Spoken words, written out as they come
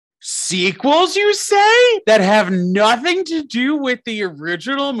Sequels, you say? That have nothing to do with the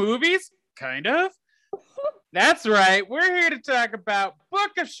original movies? Kind of. That's right. We're here to talk about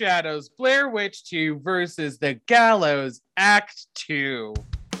Book of Shadows, Blair Witch 2 versus The Gallows, Act 2.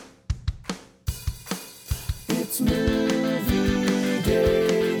 It's movie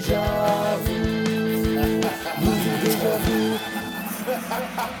deja vu. Movie deja vu.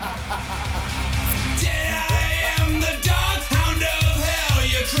 I am the dog hound of hell.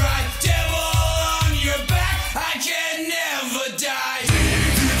 You cry, devil on your back. I can never die.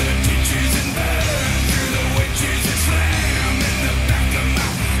 Through the ditches and burn, through the witches and slam in the back of my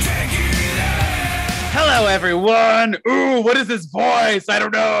Dracula. Hello, everyone. Ooh, what is this voice? I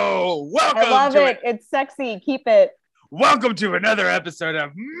don't know. Welcome. I love it. It's sexy. Keep it. Welcome to another episode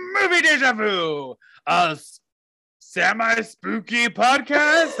of Movie Deja Vu, a semi-spooky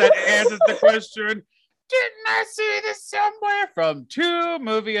podcast that answers the question, didn't I see this somewhere? From two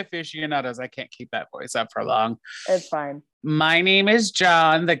movie aficionados. I can't keep that voice up for long. It's fine. My name is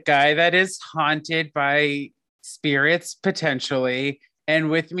John, the guy that is haunted by spirits, potentially. And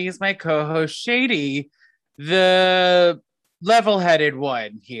with me is my co-host, Shady, the level-headed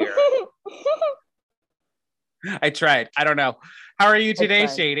one here. I tried. I don't know. How are you today,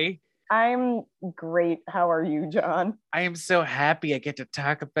 Shady? I'm great. How are you, John? I am so happy I get to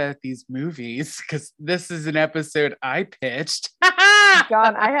talk about these movies because this is an episode I pitched.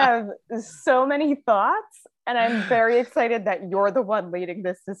 John, I have so many thoughts, and I'm very excited that you're the one leading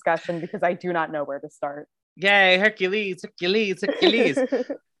this discussion because I do not know where to start. Yay, Hercules.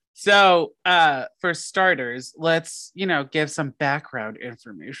 So, for starters, let's, give some background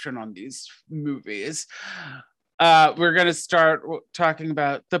information on these movies. We're going to start talking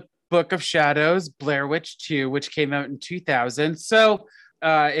about the Book of Shadows, Blair Witch 2, which came out in 2000. So,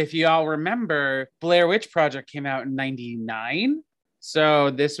 if you all remember, Blair Witch Project came out in 99.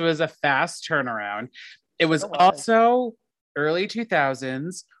 So this was a fast turnaround. It was also early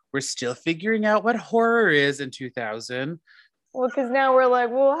 2000s. We're still figuring out what horror is in 2000. Well, because now we're like,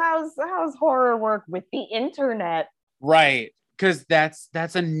 well, how's horror work with the internet? Right. Because that's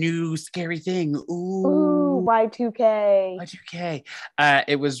a new scary thing. Ooh, Y2K. Y2K.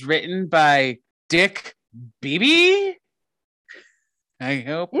 It was written by Dick Beebe. I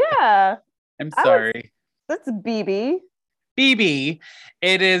hope. Yeah. I'm sorry. That's BB. BB.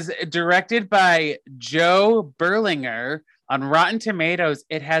 It is directed by Joe Berlinger. On Rotten Tomatoes,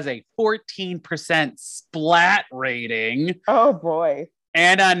 it has a 14% splat rating. Oh, boy.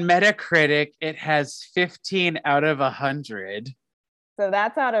 And on Metacritic, it has 15 out of 100. So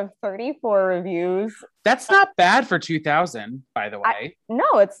that's out of 34 reviews. That's not bad for 2000, by the way.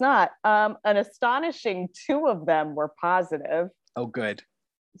 No, it's not. An astonishing 2 of them were positive. Oh, good.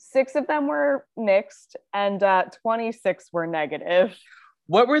 6 of them were mixed, and 26 were negative.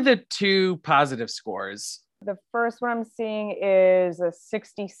 What were the 2 positive scores? The first one I'm seeing is a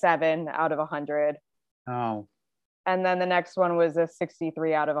 67 out of 100. Oh. And then the next one was a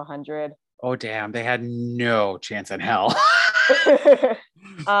 63 out of 100. Oh, damn. They had no chance in hell.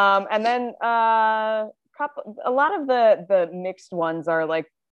 And then a lot of the mixed ones are like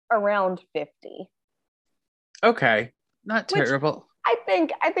around 50. Okay. Not terrible. I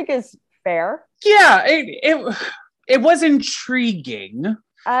think is fair. Yeah, it was intriguing.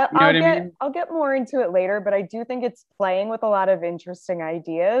 I'll get more into it later, but I do think it's playing with a lot of interesting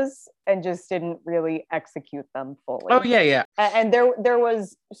ideas and just didn't really execute them fully. Oh, yeah. And there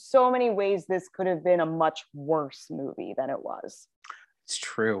was so many ways this could have been a much worse movie than it was. It's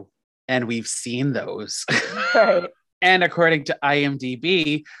true. And we've seen those. Right. And according to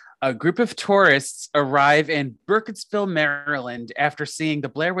IMDb, a group of tourists arrive in Burkittsville, Maryland after seeing the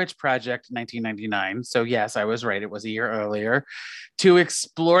Blair Witch Project in 1999. So yes, I was right. It was a year earlier. To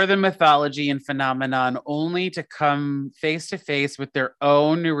explore the mythology and phenomenon only to come face to face with their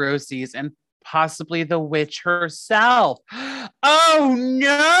own neuroses and possibly the witch herself. Oh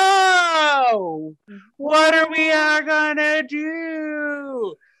no! What are we gonna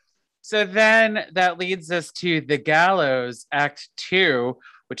do? So then that leads us to The Gallows, Act 2,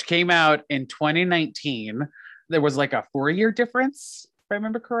 which came out in 2019. There was like a 4-year difference, if I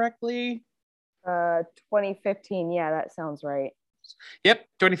remember correctly. 2015. Yeah, that sounds right. Yep,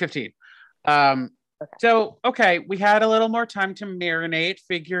 2015. So, we had a little more time to marinate,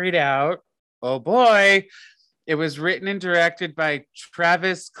 figure it out. Oh boy. It was written and directed by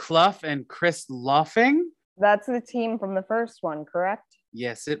Travis Clough and Chris Loffing. That's the team from the first one, correct?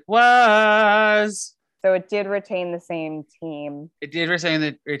 Yes, it was. So it did retain the same team. It did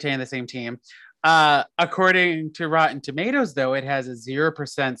retain the same team. According to Rotten Tomatoes, though, it has a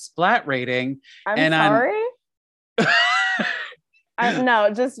 0% splat rating. I'm sorry? No,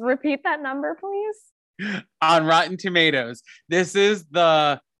 just repeat that number, please. On Rotten Tomatoes. This is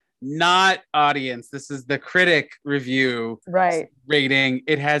the not audience. This is the critic review Right. rating.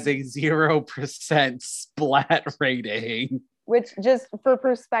 It has a 0% splat rating. Which, just for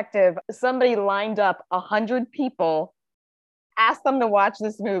perspective, somebody lined up 100 people, asked them to watch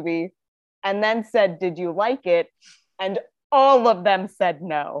this movie, and then said, "Did you like it?" And all of them said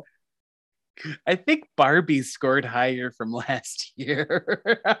no. I think Barbie scored higher from last year,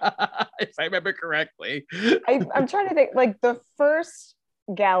 if I remember correctly. I'm trying to think, like the first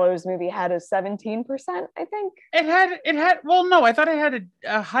Gallows movie had a 17%, I think. Well, no, I thought it had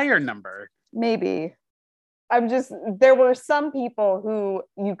a higher number. Maybe. There were some people who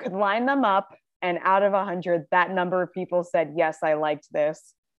you could line them up, and out of 100, that number of people said, "Yes, I liked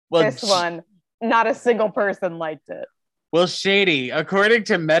this." Well, This one, not a single person liked it. Well, Shady, according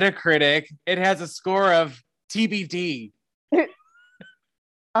to Metacritic, it has a score of TBD.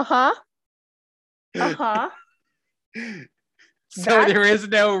 Uh-huh. Uh-huh. So That's- there is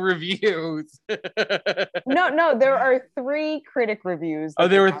no reviews. No, there are 3 critic reviews. Oh, that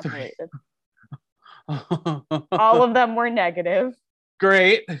there they were 3. calculated. All of them were negative.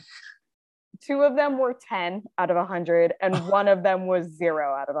 Great. 2 of them were 10 out of 100, and 1 of them was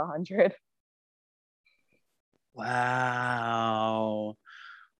 0 out of 100. Wow.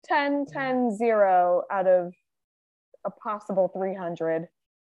 10, 10, 0 out of a possible 300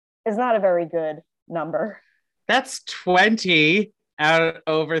 is not a very good number. That's 20 out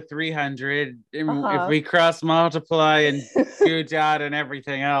over 300. Uh-huh. If we cross multiply and do dot and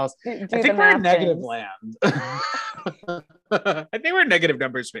everything else, Do I the think we're in math negative things. land. I think we're in negative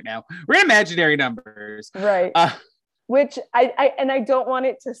numbers right now. We're in imaginary numbers. Right. Which I don't want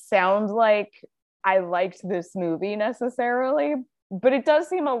it to sound like I liked this movie necessarily, but it does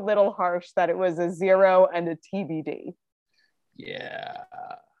seem a little harsh that it was a 0 and a TBD. Yeah.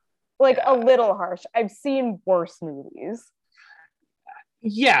 Like a little harsh. I've seen worse movies.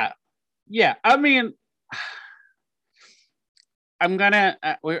 Yeah. I mean, I'm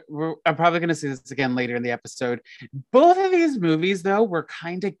probably gonna see this again later in the episode. Both of these movies, though, were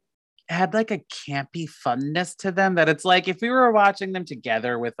kind of had like a campy funness to them that it's like if we were watching them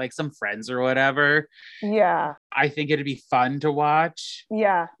together with like some friends or whatever, Yeah. I think it'd be fun to watch.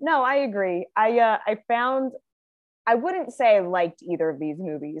 Yeah. No, I agree. I wouldn't say I liked either of these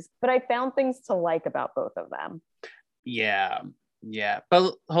movies, but I found things to like about both of them. Yeah.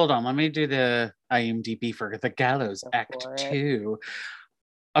 But hold on, let me do the IMDb for The Gallows Go Act for it. 2.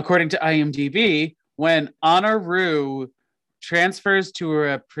 According to IMDb, when Anna Rue transfers to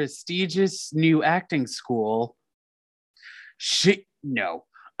a prestigious new acting school, she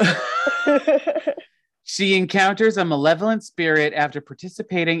encounters a malevolent spirit after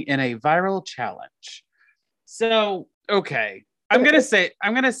participating in a viral challenge. So, okay, I'm gonna say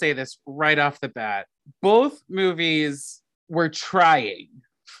this right off the bat. Both movies were trying.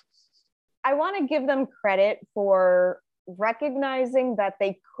 I want to give them credit for recognizing that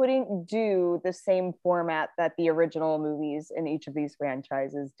they couldn't do the same format that the original movies in each of these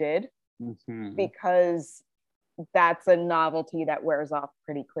franchises did, Mhm. because that's a novelty that wears off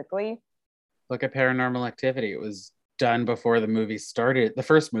pretty quickly. Look at Paranormal Activity. It was done before the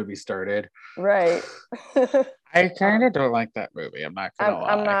first movie started. Right. I kind of don't like that movie. I'm not gonna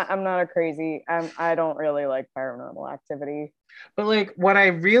lie. I'm not a crazy. I don't really like Paranormal Activity. But like what I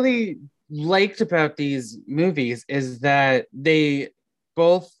really liked about these movies is that they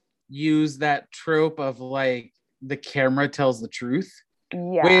both use that trope of like the camera tells the truth,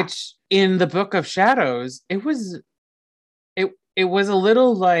 Yeah. which in the Book of Shadows, it was a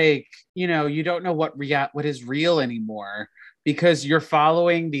little like, you don't know what is real anymore because you're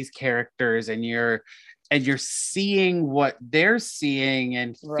following these characters and you're seeing what they're seeing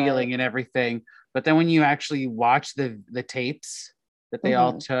and feeling Right. and everything. But then when you actually watch the tapes that they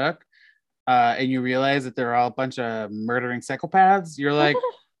all took, and you realize that they're all a bunch of murdering psychopaths, you're like,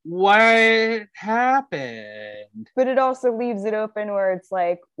 what happened? But it also leaves it open where it's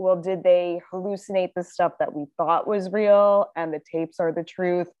like, well, did they hallucinate the stuff that we thought was real and the tapes are the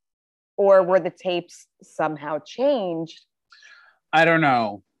truth? Or were the tapes somehow changed? I don't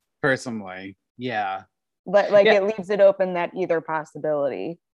know, personally. Yeah. But like Yeah. it leaves it open that either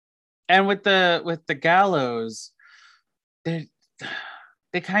possibility. And with the Gallows,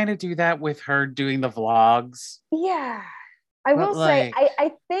 they kind of do that with her doing the vlogs. Yeah. I will say,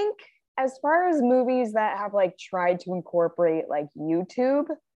 I think as far as movies that have like tried to incorporate like YouTube,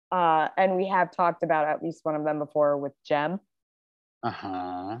 and we have talked about at least one of them before with Gem.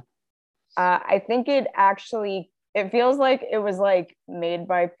 Uh-huh. I think it feels like it was like made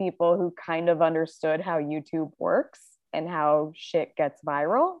by people who kind of understood how YouTube works. and how shit gets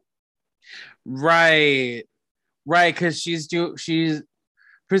viral. Right. Right, because she's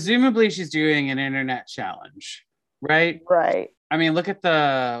presumably she's doing an internet challenge, right? Right. I mean, look at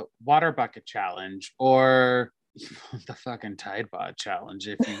the water bucket challenge or the fucking Tide Pod challenge,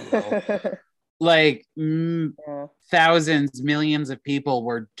 if you will. Like Yeah. thousands, millions of people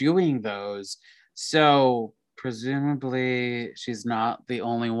were doing those. So presumably she's not the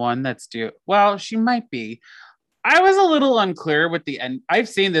only one that's well, she might be. I was a little unclear with the end. I've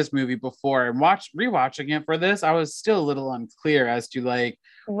seen this movie before and rewatching it for this. I was still a little unclear as to like,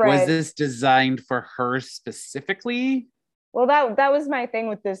 was Right. this designed for her specifically? Well, that was my thing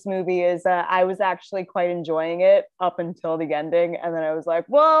with this movie is I was actually quite enjoying it up until the ending, and then I was like,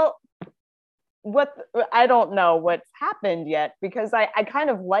 well, I don't know what's happened yet, because I kind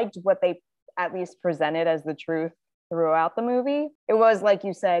of liked what they at least presented as the truth throughout the movie. It was, like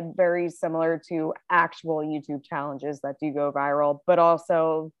you said, very similar to actual YouTube challenges that do go viral, but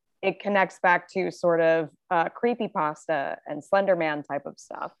also it connects back to sort of creepypasta and Slenderman type of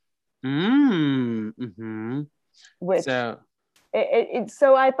stuff. Mm-hmm. Which So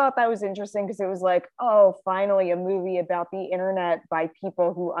so I thought that was interesting because it was like, oh, finally a movie about the internet by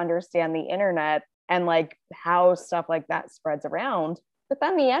people who understand the internet and like how stuff like that spreads around. But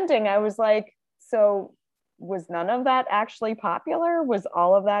then the ending, I was like, so was none of that actually popular? Was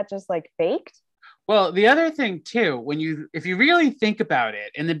all of that just like faked? well, the other thing too, if you really think about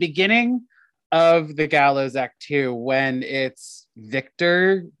it, in the beginning of the Gallows Act 2, when it's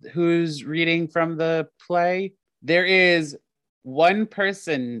Victor who's reading from the play, there is one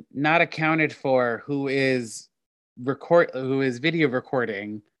person not accounted for who is video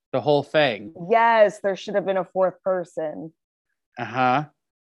recording the whole thing. Yes, there should have been a fourth person. Uh-huh.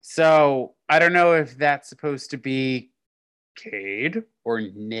 So I don't know if that's supposed to be Cade or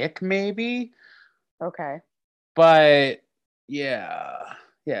Nick, maybe. Okay. But yeah,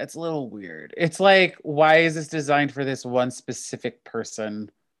 it's a little weird. It's like, why is this designed for this one specific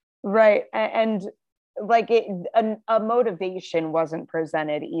person? Right. And like a motivation wasn't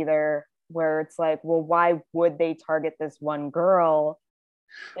presented either, where it's like, well, why would they target this one girl?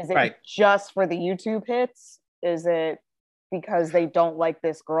 Is it Right. just for the YouTube hits? Is it because they don't like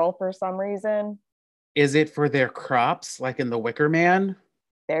this girl for some reason? Is it for their crops, like in The Wicker Man?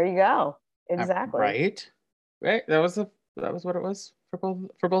 There you go. Exactly. Right. That was what it was for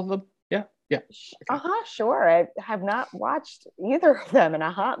both of them. Yeah. Okay. Sure. I have not watched either of them in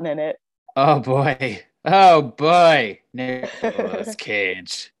a hot minute. Oh boy. Nicolas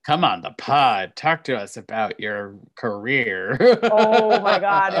Cage. Come on the pod. Talk to us about your career. Oh my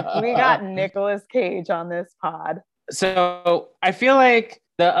God. If we got Nicolas Cage on this pod. So I feel like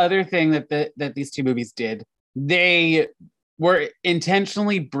the other thing that these two movies did, they were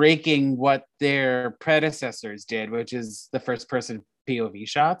intentionally breaking what their predecessors did, which is the first person POV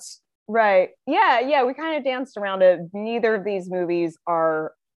shots. Right. Yeah. We kind of danced around it. Neither of these movies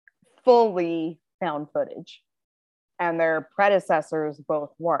are fully found footage, and their predecessors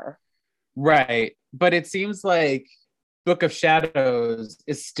both were. Right. But it seems like Book of Shadows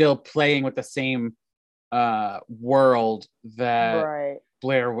is still playing with the same world that Right.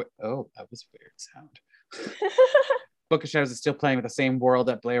 Oh, that was a weird sound. Book of Shadows is still playing with the same world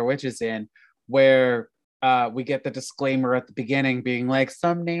that Blair Witch is in, where we get the disclaimer at the beginning being like,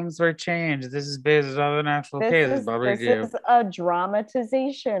 some names were changed. This is based on an actual case. This is a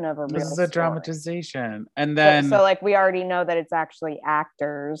dramatization of a real This is a story. dramatization. And then So like we already know that it's actually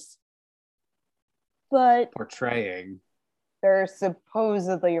actors, but portraying. they're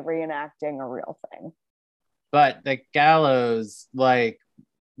supposedly reenacting a real thing. But the Gallows, like,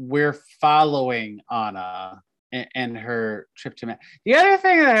 we're following Anna and her trip to The other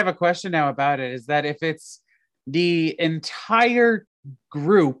thing that I have a question now about it is that if it's the entire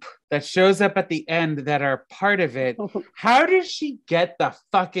group that shows up at the end that are part of it, how did she get the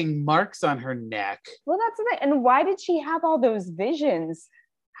fucking marks on her neck? Well, that's the thing. And why did she have all those visions?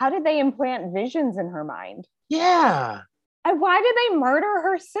 How did they implant visions in her mind? Yeah. And why did they murder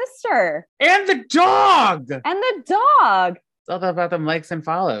her sister? And the dog. And the dog. It's all about them likes and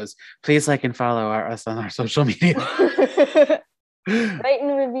follows. Please like and follow us on our social media. Rate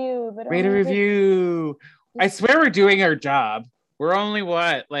and review. But Rate a review. I swear we're doing our job. We're only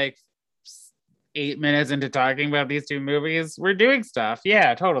like 8 minutes into talking about these two movies. We're doing stuff.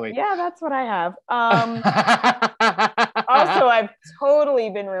 Yeah, totally. Yeah, that's what I have. Also, I've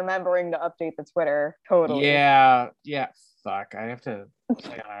totally been remembering to update the Twitter. Totally. Yeah. Fuck. I have to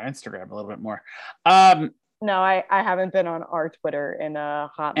check on our Instagram a little bit more. No, I haven't been on our Twitter in a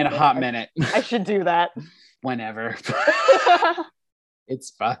hot minute. minute. I should do that. Whenever.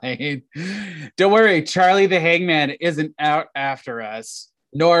 It's fine. Don't worry, Charlie the Hangman isn't out after us,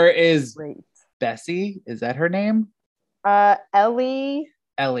 nor is Great. Bessie. Is that her name? Ellie.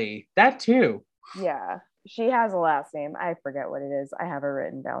 Ellie. That too. Yeah, she has a last name. I forget what it is. I have it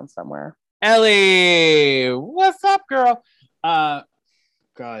written down somewhere. Ellie, what's up, girl?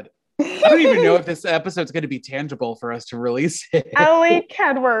 God. I don't even know if this episode's going to be tangible for us to release it. Ellie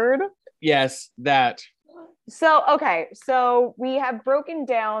Kedward. Yes, that. So, okay. So we have broken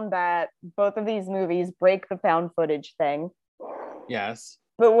down that both of these movies break the found footage thing. Yes.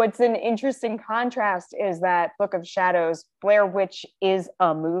 But what's an interesting contrast is that Book of Shadows, Blair Witch is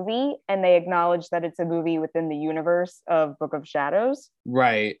a movie, and they acknowledge that it's a movie within the universe of Book of Shadows.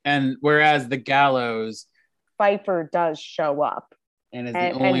 Right. And whereas the Gallows Pfeiffer does show up. and is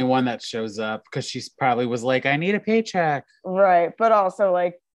the only one that shows up because she probably was like, I need a paycheck. Right. But also,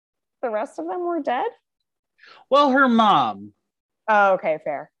 like, the rest of them were dead? Well, her mom. Oh, okay,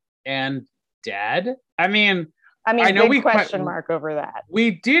 fair. And dad? I mean, I know big question mark over that.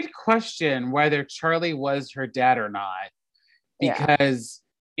 We did question whether Charlie was her dad or not. Because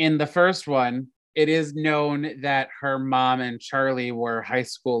in the first one, it is known that her mom and Charlie were high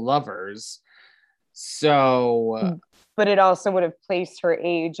school lovers. So... But it also would have placed her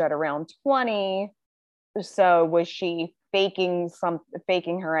age at around 20. So was she faking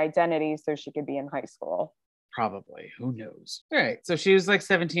her identity so she could be in high school? Probably. Who knows? All right. So she was like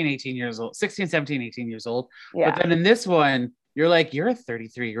 17, 18 years old, 16, 17, 18 years old. Yeah. But then in this one, you're like, you're a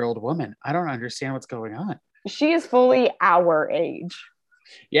 33-year-old woman. I don't understand what's going on. She is fully our age.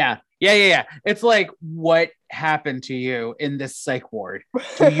 Yeah. It's like, what happened to you in this psych ward?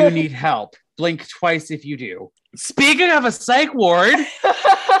 Do you need help? Blink twice if you do. Speaking of a psych ward,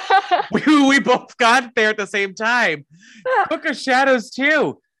 we both got there at the same time. Book of Shadows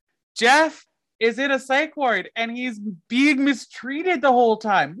too. Jeff is in a psych ward and he's being mistreated the whole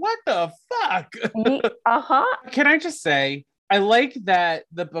time. What the fuck? Can I just say, I like that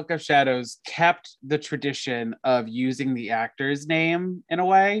the Book of Shadows kept the tradition of using the actor's name in a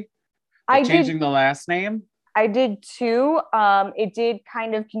way, changing the last name. I did too. It did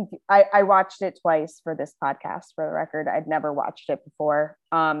kind of I watched it twice for this podcast, for the record. I'd never watched it before.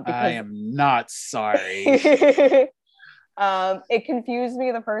 Because I am not sorry. It confused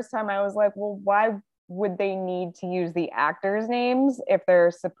me the first time. I was like, well, why would they need to use the actors' names if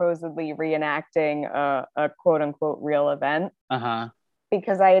they're supposedly reenacting a quote unquote real event?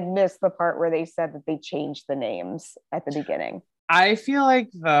 Because I had missed the part where they said that they changed the names at the beginning. I feel like,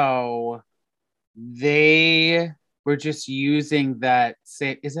 though, they were just using that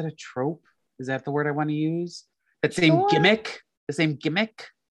same, is it a trope? Is that the word I want to use? That same gimmick? The same gimmick?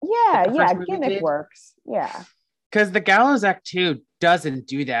 Yeah, gimmick works. Yeah. Because the Gallows Act 2 doesn't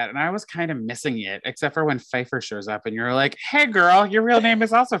do that. And I was kind of missing it, except for when Pfeiffer shows up and you're like, hey girl, your real name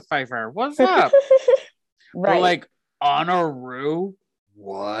is also Pfeiffer. What's up? Right. Or like, Anna Rue?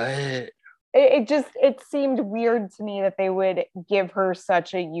 What? It seemed weird to me that they would give her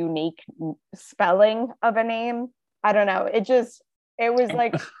such a unique spelling of a name. I don't know. It was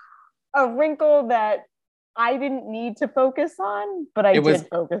like a wrinkle that I didn't need to focus on, but I did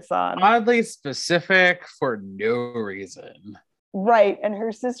focus on. Oddly specific for no reason. Right. And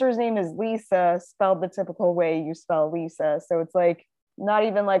her sister's name is Lisa, spelled the typical way you spell Lisa. So it's like, not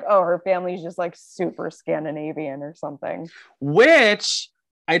even like, oh, her family's just like super Scandinavian or something. Which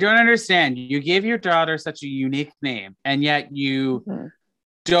I don't understand. You gave your daughter such a unique name, and yet you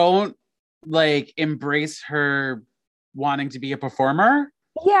don't like embrace her wanting to be a performer.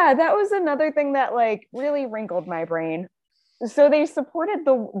 Yeah, that was another thing that like really wrinkled my brain. So they supported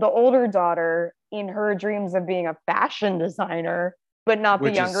the older daughter in her dreams of being a fashion designer, but not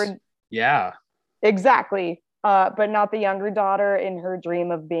the younger. Exactly. But not the younger daughter in her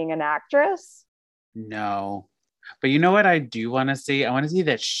dream of being an actress. No. But you know what I do want to see? I want to see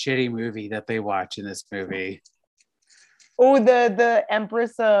that shitty movie that they watch in this movie. Oh, the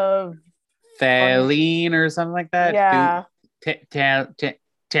Empress of Thaleen or something like that. Yeah.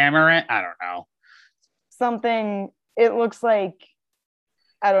 Tamarind? I don't know. Something, it looks like,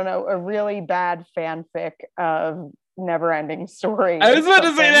 I don't know, a really bad fanfic of Neverending Story. I was about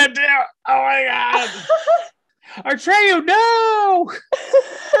to say that too. Oh my God. Atreyu, no!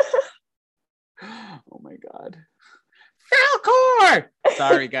 Oh my God. Falcor!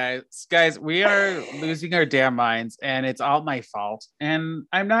 Sorry, guys. Guys, we are losing our damn minds, and it's all my fault. And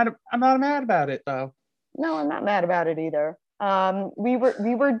I'm not mad about it, though. No, I'm not mad about it either. We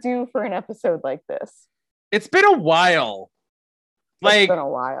were due for an episode like this. It's been a while. It's been a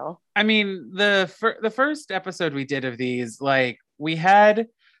while. I mean, the first episode we did of these, like,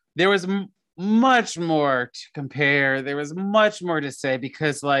 there was much more to compare. There was much more to say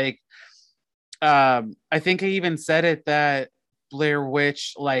because, like, I think I even said it that Blair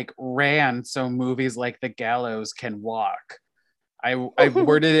Witch like ran so movies like The Gallows Can Walk. I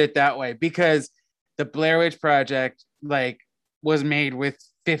worded it that way because the Blair Witch Project like was made with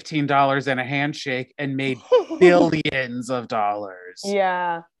 $15 and a handshake and made billions of dollars.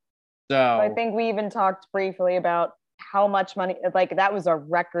 Yeah. I So think we even talked briefly about how much money, like that was a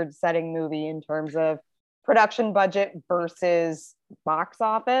record-setting movie in terms of production budget versus box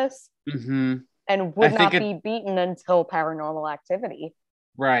office, mhm. and I would think not it be beaten until Paranormal Activity.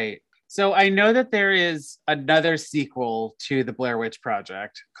 right. So I know that there is another sequel to the Blair Witch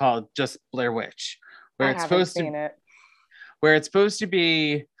Project called just Blair Witch, where I it's haven't supposed to seen it. where it's supposed to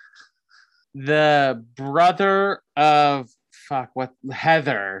be the brother of fuck what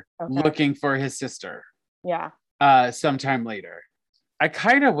Heather Okay. looking for his sister Yeah. sometime later. I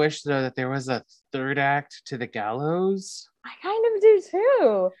kind of wish though that there was a third act to the Gallows. I kind of do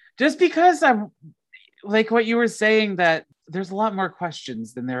too. Just because I'm like what you were saying that there's a lot more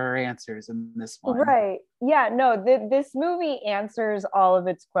questions than there are answers in this one. Right. Yeah. No, this movie answers all of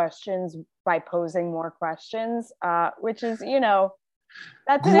its questions by posing more questions, which is,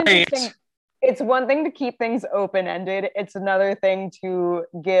 that's an Great. interesting. It's one thing to keep things open ended. It's another thing to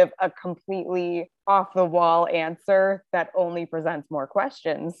give a completely off the wall answer that only presents more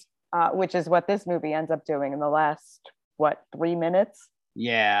questions, which is what this movie ends up doing in the last, 3 minutes?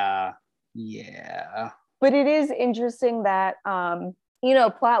 Yeah. Yeah. But it is interesting that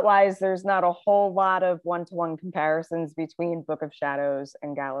plot wise there's not a whole lot of one-to-one comparisons between Book of Shadows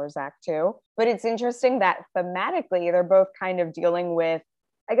and Gallows Act 2, but it's interesting that thematically they're both kind of dealing with,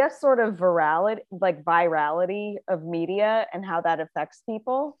 I guess, sort of virality of media and how that affects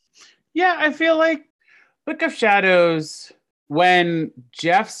people. Yeah, I feel like Book of Shadows, when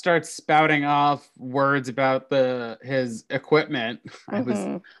Jeff starts spouting off words about his equipment, I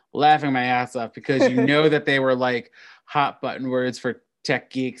was laughing my ass off because you know that they were like hot button words for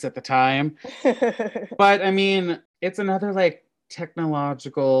tech geeks at the time. But I mean, it's another like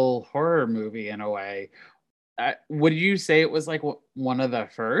technological horror movie in a way. Would you say it was like one of the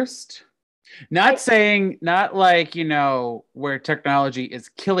first? Not like, where technology is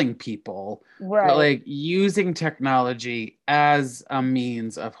killing people, Right. but like using technology as a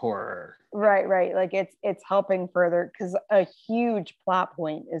means of horror. Right. Like it's helping further, because a huge plot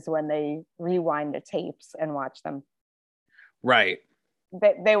point is when they rewind the tapes and watch them. Right.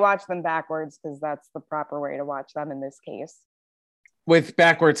 They watch them backwards because that's the proper way to watch them in this case. With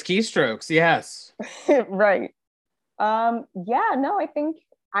backwards keystrokes, yes. Right. Yeah, no,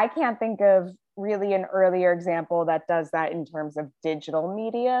 I can't think of really an earlier example that does that in terms of digital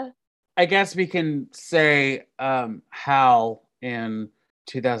media. I guess we can say Hal in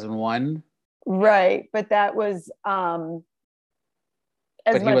 2001. Right, but that was as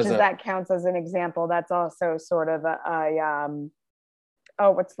much as that counts as an example, that's also sort of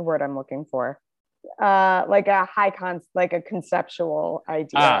what's the word I'm looking for? Like a conceptual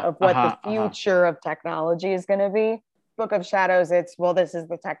idea of what the future of technology is going to be. Book of Shadows, this is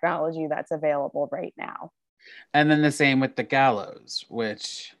the technology that's available right now. And then the same with the Gallows,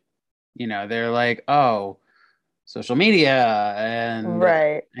 which, they're like, oh, social media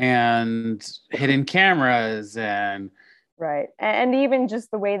and hidden cameras and right. And even just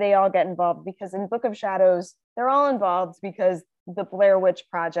the way they all get involved, because in Book of Shadows, they're all involved because the Blair Witch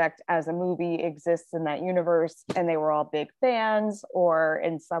Project as a movie exists in that universe, and they were all big fans or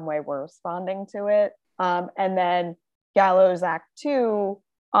in some way were responding to it. And then Gallows Act 2,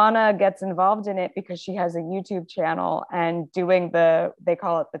 Anna gets involved in it because she has a YouTube channel and doing they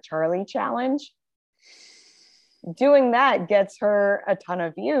call it the Charlie Challenge. Doing that gets her a ton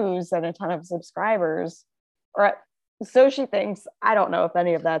of views and a ton of subscribers, or so she thinks. I don't know if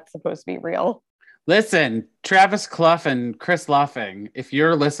any of that's supposed to be real. Listen, Travis Clough and Chris Loffing, if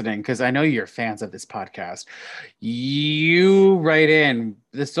you're listening, because I know you're fans of this podcast, you write in.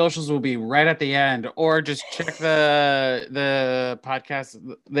 The socials will be right at the end, or just check the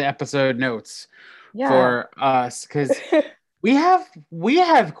podcast, the episode notes for us, because we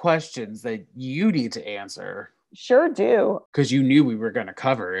have questions that you need to answer. Sure do. Because you knew we were going to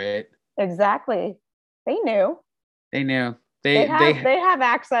cover it. Exactly. They knew. They knew. They have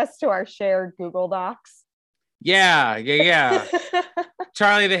access to our shared Google Docs. Yeah.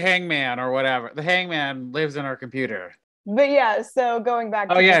 Charlie the Hangman or whatever. The Hangman lives in our computer. But yeah, so going back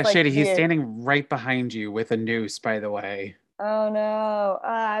to Shitty. He's standing right behind you with a noose, by the way. Oh no.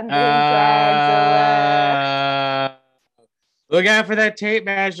 I'm being dragged away. Look out for that tape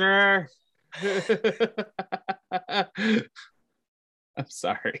measure. I'm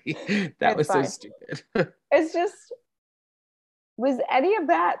sorry. That It's was so fine. stupid. It's just, was any of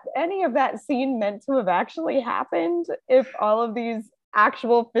that scene meant to have actually happened if all of these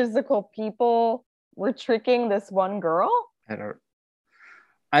actual physical people were tricking this one girl? I don't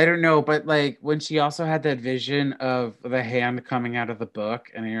I don't know, but like when she also had that vision of the hand coming out of the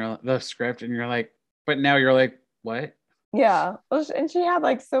book and you're the script and you're like, but now you're like, what? Yeah. And she had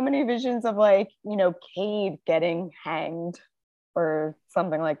like so many visions of like, Cade getting hanged or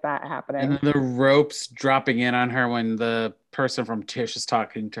something like that And happening. then the ropes dropping in on her when the person from Tish is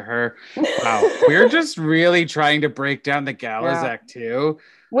talking to her. Wow, we're just really trying to break down the Gallows Yeah. Act too,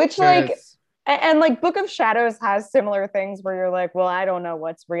 Which like, because and like Book of Shadows has similar things where you're like, well, I don't know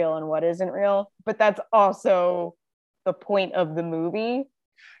what's real and what isn't real, but that's also the point of the movie.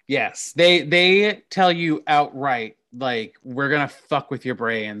 yes, they tell you outright, like, we're gonna fuck with your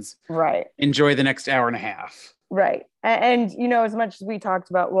brains. Right. Enjoy the next hour and a half. Right. And, as much as we talked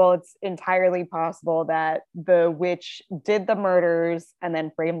about, well, it's entirely possible that the witch did the murders and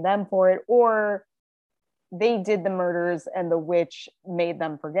then framed them for it, or they did the murders and the witch made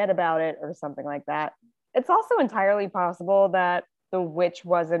them forget about it or something like that. It's also entirely possible that the witch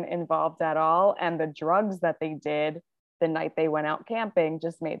wasn't involved at all and the drugs that they did the night they went out camping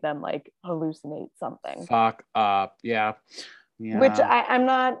just made them like hallucinate something. Fuck up. Yeah. Which Yeah. I'm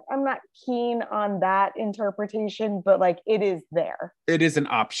not keen on that interpretation, but like it is there. It is an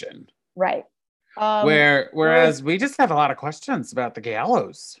option. Right. Whereas we just have a lot of questions about the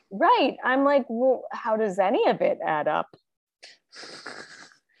gallows. Right. I'm like, well, how does any of it add up?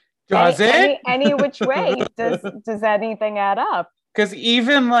 Does it? Any which way does anything add up? Because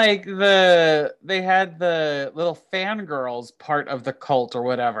even like they had the little fangirls part of the cult or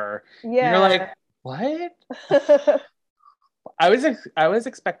whatever. Yeah. You're like, what? I was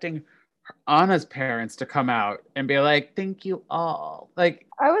expecting Anna's parents to come out and be like, thank you all. Like,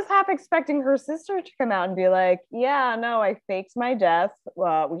 I was half expecting her sister to come out and be like, yeah, no, I faked my death.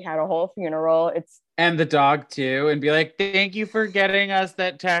 We had a whole funeral. It's and the dog too, and be like, thank you for getting us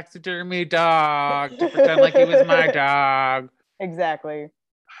that taxidermy dog to pretend like he was my dog. Exactly.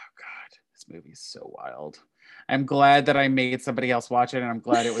 Oh God, this movie is so wild. I'm glad that I made somebody else watch it, and I'm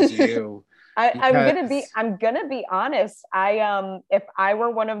glad it was you. I'm gonna be honest. If I were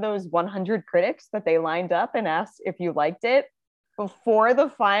one of those 100 critics that they lined up and asked if you liked it before the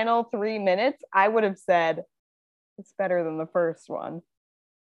final 3 minutes, I would have said it's better than the first one.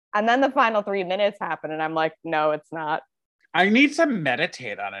 And then the final 3 minutes happen, and I'm like, no, it's not. I need to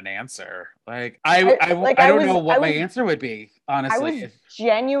meditate on an answer. Like I don't know what my answer would be, honestly. I was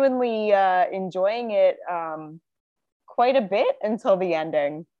genuinely enjoying it quite a bit until the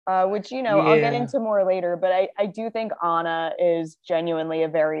ending, which I'll get into more later. But I do think Anna is genuinely a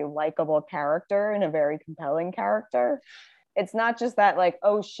very likable character and a very compelling character. It's not just that like,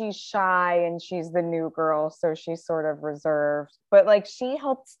 oh, she's shy and she's the new girl, so she's sort of reserved, but like she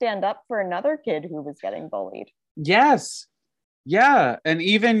helped stand up for another kid who was getting bullied. Yes. Yeah. And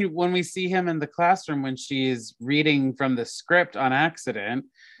even when we see him in the classroom when she's reading from the script on accident,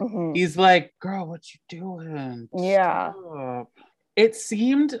 he's like, girl, what you doing? Yeah. Stop. It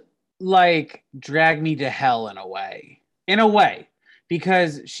seemed like Drag Me to Hell in a way,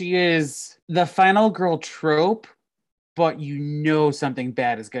 because she is the final girl trope, but something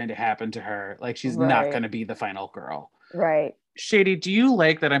bad is going to happen to her. Like she's not going to be the final girl. Right. Shady, do you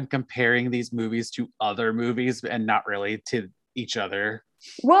like that I'm comparing these movies to other movies and not really to each other?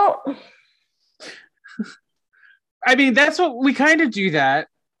 Well, I mean, that's what we kind of do that,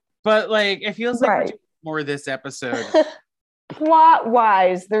 but like it feels like we're doing more this episode. Plot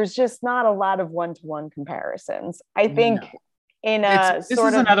wise, there's just not a lot of one-to-one comparisons. I think in a this sort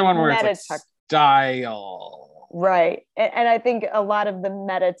is of another one where meta it's like style. Right. And I think a lot of the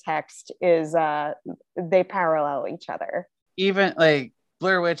meta text is they parallel each other. Even like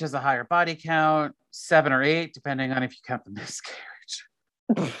Blair Witch has a higher body count, 7 or 8, depending on if you count the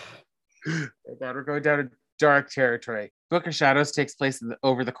miscarriage. We're going down to dark territory. Book of Shadows takes place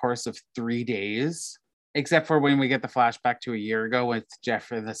over the course of 3 days, except for when we get the flashback to a year ago with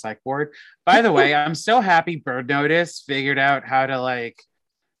Jeff in the psych ward. By the way, I'm so happy Bird Notice figured out how to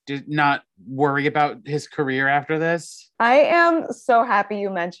did not worry about his career after this. I am so happy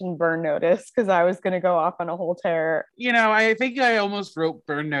you mentioned Burn Notice because I was going to go off on a whole tear. I think I almost wrote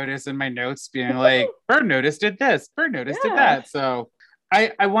Burn Notice in my notes being like, Burn Notice did this, Burn Notice did that. So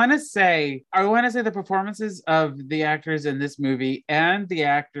I want to say the performances of the actors in this movie and the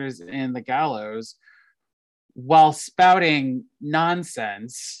actors in The Gallows, while spouting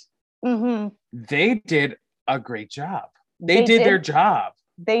nonsense, they did a great job. They did their job.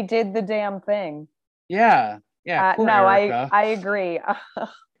 They did the damn thing. Yeah. Yeah, poor No, Erica. I agree.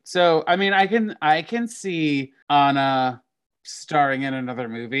 So I mean, I can see Anna starring in another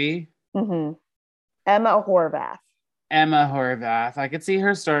movie. Mhm. Emma Horvath. Emma Horvath. I could see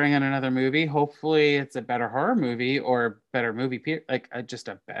her starring in another movie. Hopefully, it's a better horror movie or better movie, like just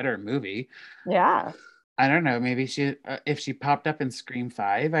a better movie. Yeah. I don't know. Maybe if she popped up in Scream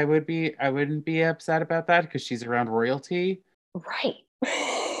 5, I wouldn't be upset about that because she's around royalty. Right.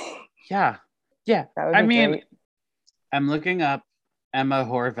 Yeah, yeah. That would I be mean, great. I'm looking up Emma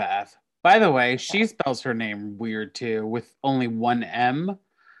Horvath. By the way, she spells her name weird too, with only one M.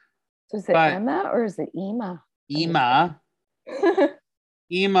 Is it But Emma or is it Ema? Ema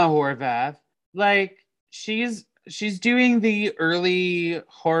Horvath, like she's doing the early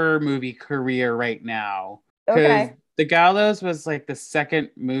horror movie career right now because Okay. The Gallows was like the second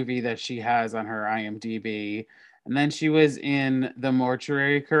movie that she has on her IMDb, and then she was in the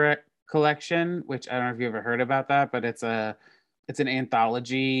Mortuary Collection, which I don't know if you ever heard about that, but it's an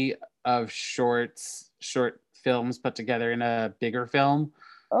anthology of short films put together in a bigger film.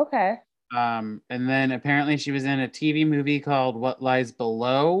 Okay. And then apparently she was in a TV movie called What Lies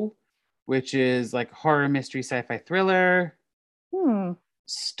Below, which is like horror mystery sci-fi thriller, Hmm.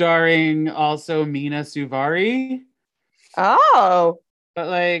 starring also Mina Suvari. Oh. But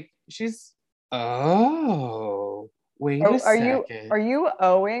like she's wait a Are second. you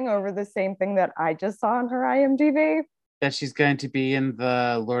owing over the same thing that I just saw on her IMDb? That she's going to be in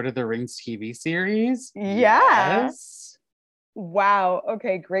the Lord of the Rings TV series? Yeah. Yes. Wow.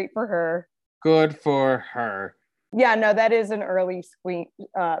 Okay, great for her. Good for her. Yeah, no, that is an early scream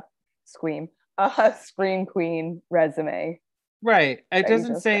queen resume. Right. It That you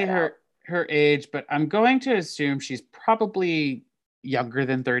doesn't just say read out. her age, but I'm going to assume she's probably younger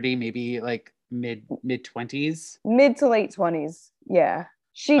than 30, maybe like mid 20s. Mid to late 20s. Yeah.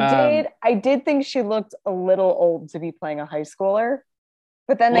 Um I did think she looked a little old to be playing a high schooler,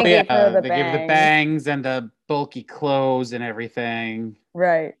 but then well they gave her yeah, the they give the bangs. bangs and the bulky clothes and everything.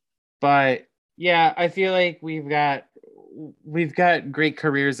 Right. But yeah, I feel like we've got great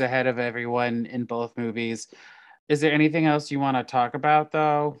careers ahead of everyone in both movies. Is there anything else you want to talk about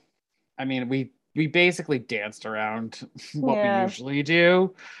though? I mean, we basically danced around what we Yeah. usually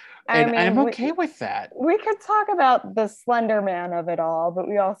do, I and I'm mean, okay with that. we could talk about the Slender Man of it all, but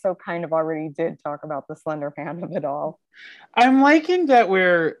we also kind of already did talk about the Slender Man of it all. I'm liking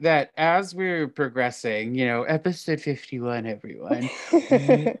that as we're progressing, you know, episode 51, everyone,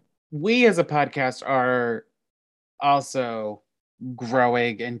 we as a podcast are also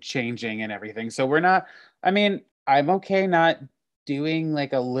growing and changing and everything. So we're not, I mean, I'm okay not doing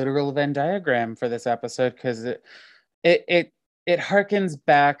like a literal Venn diagram for this episode because it it it harkens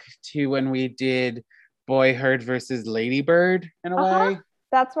back to when we did Boy Heard versus Ladybird in a Uh-huh. way.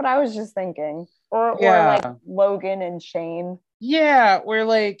 That's what I was just thinking. Or like Yeah. Logan and Shane. Yeah, we're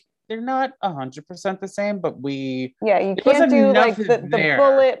like they're not 100% the same, but Yeah, you it was can't do enough like the there.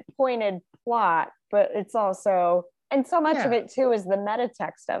 bullet pointed plot, but it's also, and so much of Yeah. it too is the meta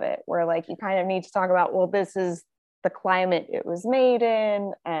text of it, where like you kind of need to talk about, well, this is the climate it was made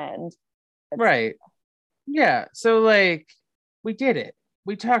in, and Right. Yeah. So like we did it.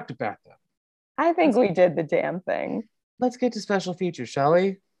 We talked about them. I think we did the damn thing. Let's get to special features, shall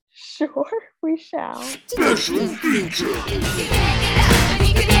we? Sure, we shall. Special feature. You can hang it up and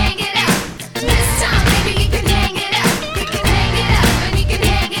you can hang it up. This time, maybe you can hang it up. You can hang it up and you can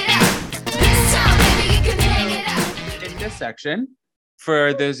hang it up. This time, maybe you can hang it up. In this section,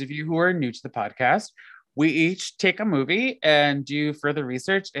 for those of you who are new to the podcast, we each take a movie and do further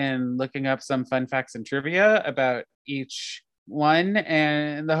research in looking up some fun facts and trivia about each one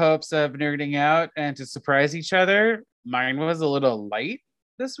and in the hopes of nerding out and to surprise each other. Mine was a little light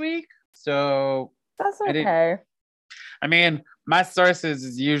this week, so That's I didn't. okay. I mean, my sources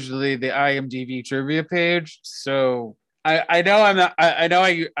is usually the IMDb trivia page, so I know I'm not. I know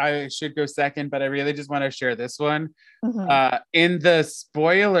I should go second, but I really just want to share this one. Mhm. In the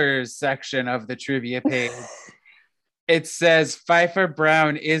spoilers section of the trivia page, it says Pfeiffer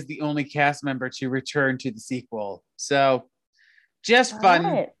Brown is the only cast member to return to the sequel. So just fun,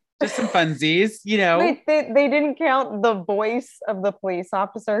 All right. just some funsies, you know. Wait, they didn't count the voice of the police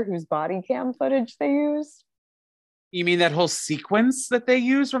officer whose body cam footage they used? You mean that whole sequence that they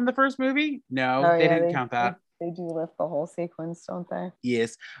used from the first movie? No, Oh they yeah, didn't count that. They do lift the whole sequence, don't they?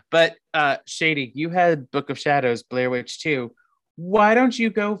 Yes. But Shady, you had Book of Shadows, Blair Witch 2. Why don't you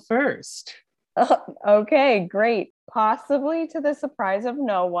go first? Okay, great. Possibly to the surprise of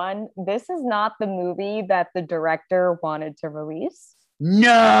no one, this is not the movie that the director wanted to release. No.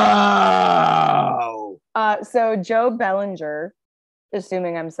 So Joe Bellinger,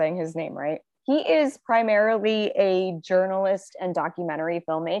 assuming I'm saying his name right, He is primarily a journalist and documentary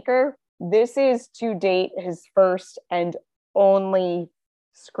filmmaker. This is to date his first and only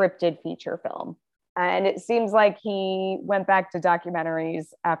scripted feature film. And it seems like he went back to documentaries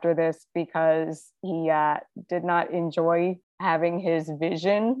after this because he did not enjoy having his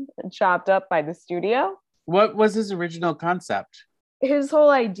vision chopped up by the studio. What was his original concept? His whole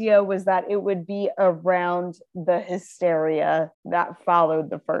idea was that it would be around the hysteria that followed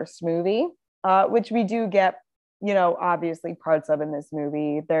the first movie, which we do get, obviously parts of in this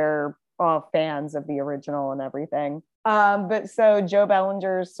movie. They're all fans of the original and everything. But so Joe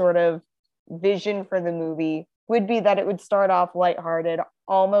Bellinger's sort of vision for the movie would be that it would start off lighthearted,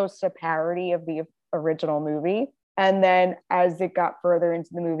 almost a parody of the original movie. And then as it got further into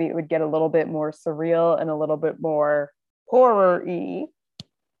the movie, it would get a little bit more surreal and a little bit more horror-y.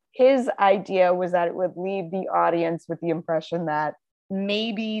 His idea was that it would leave the audience with the impression that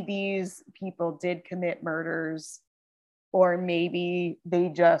maybe these people did commit murders, or maybe they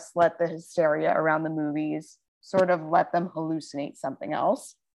just let the hysteria around the movies sort of let them hallucinate something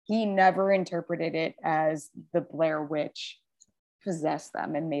else. He never interpreted it as the Blair Witch possessed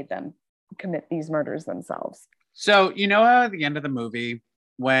them and made them commit these murders themselves. So, how at the end of the movie,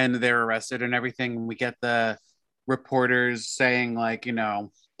 when they're arrested and everything, we get the reporters saying, like,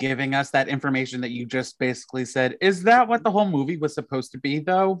 giving us that information that you just basically said. Is that what the whole movie was supposed to be,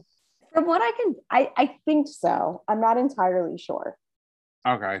 though? From what I think so. I'm not entirely sure.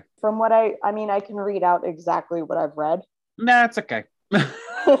 Okay. From what I can read out exactly what I've read. Nah, it's okay.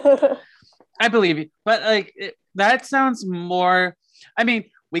 I believe you. But that sounds more,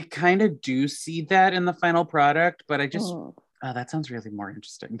 we kind of do see that in the final product, but I just, that sounds really more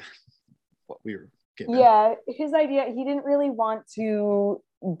interesting than what we were given. Yeah, his idea, he didn't really want to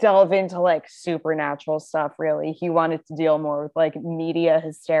delve into like supernatural stuff, really. He wanted to deal more with like media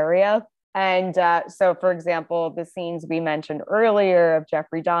hysteria. And so, for example, the scenes we mentioned earlier of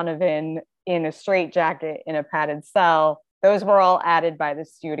Jeffrey Donovan in a straitjacket in a padded cell, those were all added by the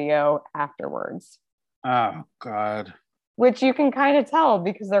studio afterwards. Oh, God. Which you can kind of tell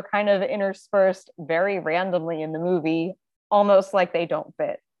because they're kind of interspersed very randomly in the movie, almost like they don't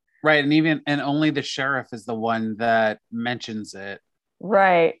fit. Right. And only the sheriff is the one that mentions it.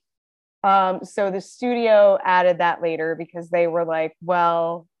 Right. So the studio added that later because they were like,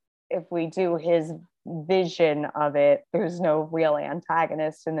 well, if we do his vision of it, there's no real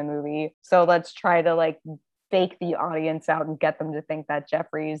antagonist in the movie. So let's try to like fake the audience out and get them to think that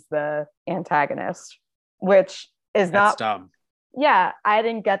Jeffrey's the antagonist, which is That's not dumb. Yeah, I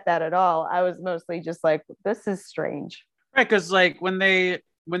didn't get that at all. I was mostly just like, this is strange. Right, because like when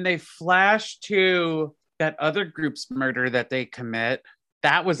they flash to that other group's murder that they commit,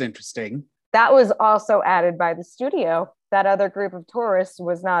 that was interesting. That was also added by the studio. That other group of tourists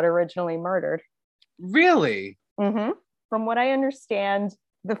was not originally murdered. Really? Mm-hmm. From what I understand,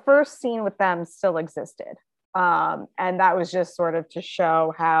 the first scene with them still existed. And that was just sort of to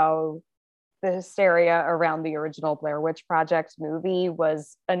show how the hysteria around the original Blair Witch Project movie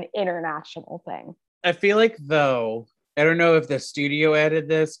was an international thing. I feel like, though, I don't know if the studio added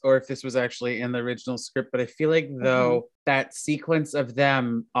this or if this was actually in the original script, but I feel like, though, that sequence of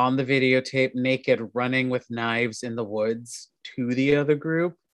them on the videotape naked running with knives in the woods to the other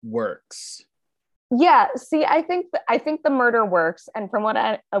group works. Yeah, see, I think the murder works, and from what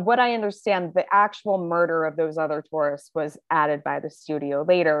I understand, the actual murder of those other tourists was added by the studio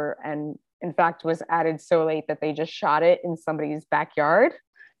later, and in fact was added so late that they just shot it in somebody's backyard.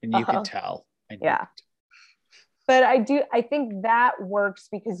 And you could tell. Yeah. But I think that works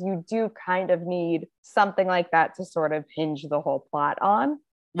because you do kind of need something like that to sort of hinge the whole plot on.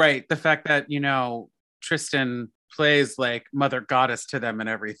 Right. The fact that, Tristan plays like mother goddess to them and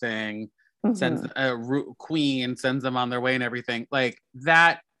everything, sends a queen, sends them on their way and everything like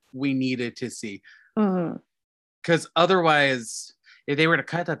that we needed to see. Because otherwise, if they were to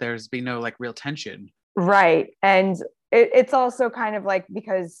cut that, there's be no like real tension. Right. And it's also kind of like,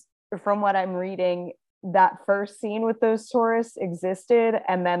 because from what I'm reading, that first scene with those tourists existed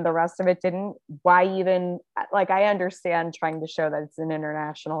and then the rest of it didn't. Why even, like, I understand trying to show that it's an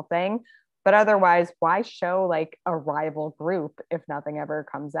international thing, but otherwise, why show like a rival group if nothing ever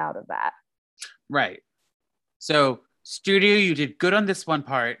comes out of that? Right. So studio, you did good on this one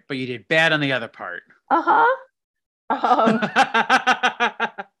part, but you did bad on the other part.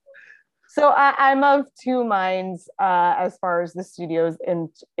 So I'm of two minds as far as the studio's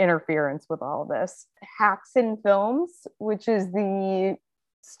interference with all of this. Haxan Films, which is the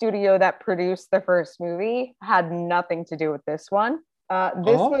studio that produced the first movie, had nothing to do with this one.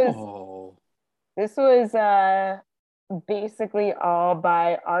 This was basically all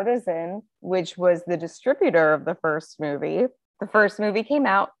by Artisan, which was the distributor of the first movie. The first movie came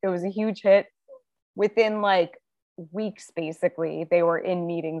out, it was a huge hit. Within like weeks, basically, they were in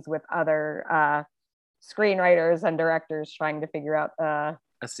meetings with other screenwriters and directors trying to figure out A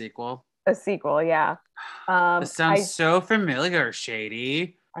sequel. a sequel. Yeah. This sounds so familiar,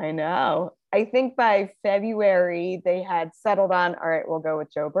 Shady. I know. I think by February, they had settled on, all right, we'll go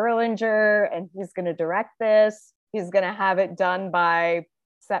with Joe Berlinger and he's going to direct this. He's going to have it done by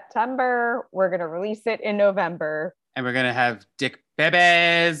September. We're going to release it in November. And we're gonna have Dick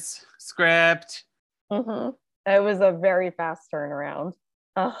Bebe's script. Mm-hmm. It was a very fast turnaround,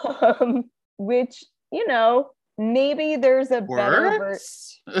 which, maybe there's a better version.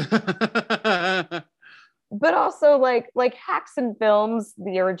 Works. But also like Haxon Films,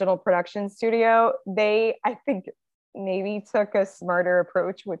 the original production studio, they, I think, maybe took a smarter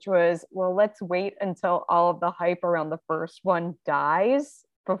approach, which was, well, let's wait until all of the hype around the first one dies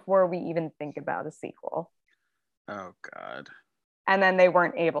before we even think about a sequel. Oh God. And then they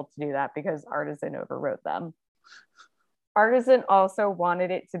weren't able to do that because Artisan overwrote them. Artisan also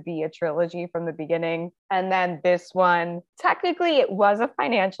wanted it to be a trilogy from the beginning. And then this one, technically it was a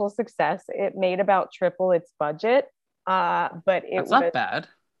financial success. It made about triple its budget. But it That's was not bad.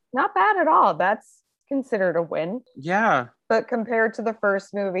 not bad at all. That's considered a win. Yeah. But compared to the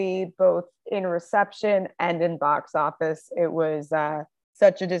first movie, both in reception and in box office, it was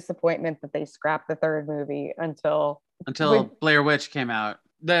such a disappointment that they scrapped the third movie until Blair Witch came out.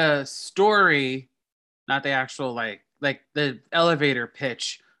 The story, not the actual like the elevator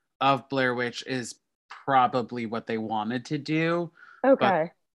pitch of Blair Witch is probably what they wanted to do.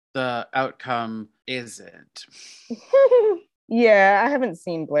 okay. The outcome isn't. Yeah, I haven't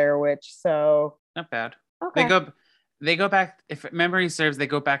seen Blair Witch, so Not bad. okay. They go back, if memory serves, they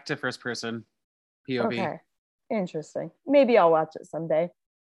go back to first person POV. Okay. Interesting. Maybe I'll watch it someday.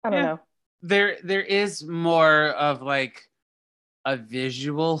 I don't Yeah. know. There is more of like a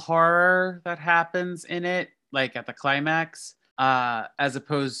visual horror that happens in it, like at the climax, as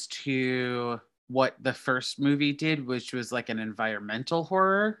opposed to what the first movie did, which was like an environmental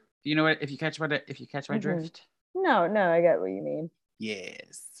horror. You know what? If you catch my Mhm. drift. No, I get what you mean.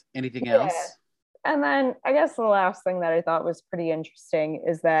 Yes. Anything Yeah. else? And then I guess the last thing that I thought was pretty interesting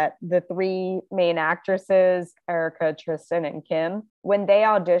is that the three main actresses, Erica, Tristan, and Kim, when they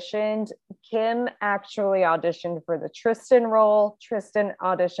auditioned, Kim actually auditioned for the Tristan role, Tristan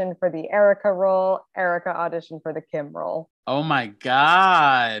auditioned for the Erica role, Erica auditioned for the Kim role, Oh my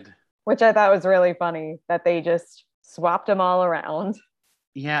God. which I thought was really funny that they just swapped them all around.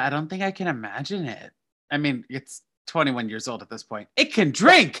 Yeah, I don't think I can imagine it. I mean, it's 21 years old at this point. It can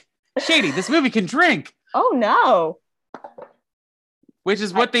drink. Shady, this movie can drink, Oh no. which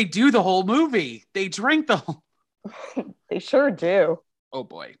is what they do the whole movie. They drink the whole. They sure do. Oh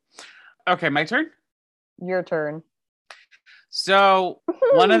boy. Okay, my turn. Your turn. So,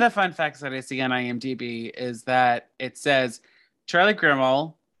 one of the fun facts that I see on IMDb is that it says Charlie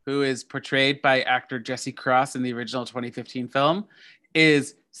Grimmel, who is portrayed by actor Jesse Cross in the original 2015 film,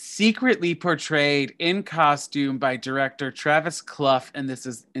 is secretly portrayed in costume by director Travis Clough in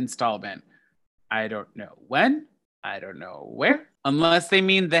this installment. I don't know when, I don't know where, unless they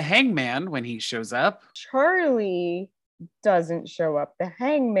mean the Hangman when he shows up. Charlie doesn't show up. The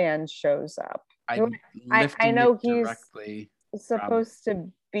Hangman shows up. I'm I lifting know it he's directly. supposed to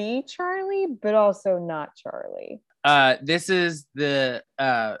be Charlie, but also not Charlie. This is the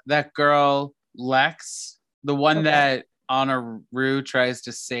that girl Lex, the one Okay. that Anna Rue tries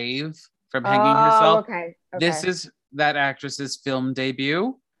to save from hanging herself. Okay. This is that actress's film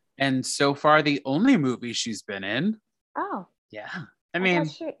debut, and so far the only movie she's been in. Oh, Yeah, I I mean,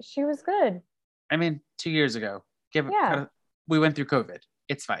 thought she was good. 2 years ago. Yeah. We went through COVID.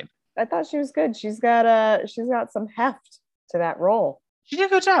 It's fine. I thought she was good. She's got some heft to that role. She did a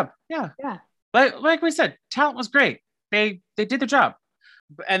good job. Yeah. Yeah. Like we said, talent was great. They did their job.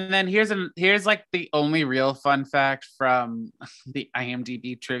 And then here's like the only real fun fact from the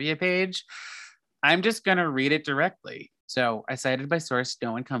IMDb trivia page. I'm just gonna read it directly. So I cited my source.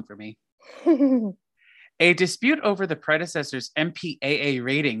 No one come for me. A dispute over the predecessor's MPAA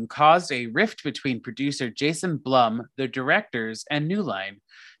rating caused a rift between producer Jason Blum, the directors, and New Line.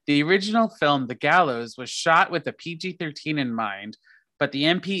 The original film, The Gallows, was shot with a PG-13 in mind, but the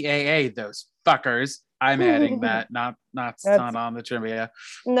MPAA, those fuckers, I'm adding that, not on the trivia.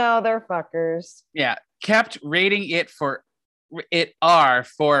 No, they're fuckers. Yeah, kept rating it R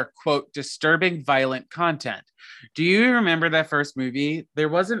for quote disturbing violent content. Do you remember that first movie? There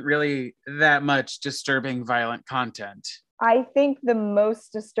wasn't really that much disturbing violent content. I think the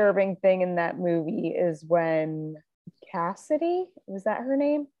most disturbing thing in that movie is when Cassidy, was that her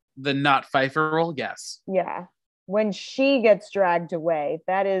name? The not Pfeiffer role, yes. Yeah. When she gets dragged away,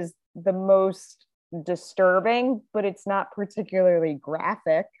 that is the most disturbing, but it's not particularly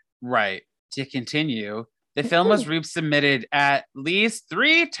graphic. Right. To continue, the film was resubmitted at least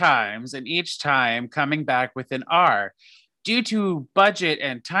 3 times, and each time coming back with an R. Due to budget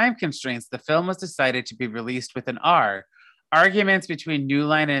and time constraints, the film was decided to be released with an R. Arguments between New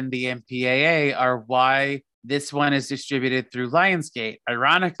Line and the MPAA are why this one is distributed through Lionsgate.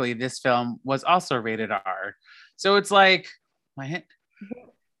 Ironically, this film was also rated R. So it's like, what?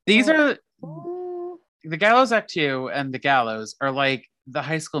 These are Mm, the Gallows Act 2 and the Gallows are like the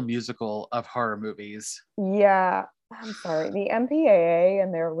High School Musical of horror movies. yeah, I'm sorry. The MPAA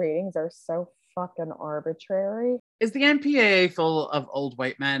and their ratings are so fucking arbitrary. Is the MPAA full of old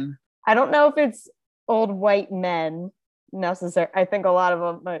white men? I don't know if it's old white men necessary. I think a lot of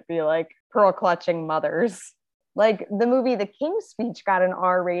them might be like pearl clutching mothers. Like the movie The King's Speech got an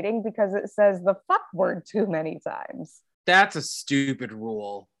R rating because it says the fuck word too many times. That's a stupid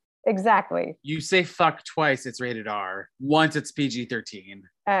rule. Exactly. You say fuck twice, it's rated R. Once it's PG-13.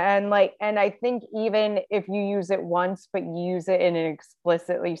 And I think even if you use it once, but you use it in an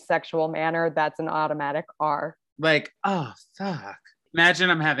explicitly sexual manner, that's an automatic R. Like, oh, fuck. Imagine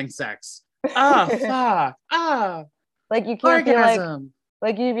I'm having sex. Oh, fuck. Oh, Like you can't be orgasm.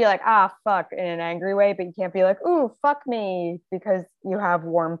 like you'd be like, ah, fuck in an angry way, but you can't be like, ooh, fuck me, because you have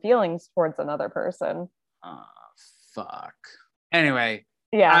warm feelings towards another person. Oh, fuck. Anyway,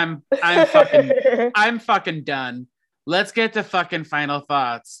 Yeah. I'm fucking done. Let's get to fucking final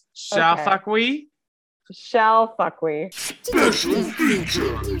thoughts. Shall Okay. fuck we? Shall fuck we? Need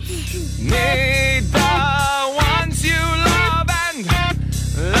the ones you love and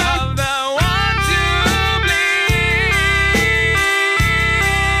love the ones you bleed.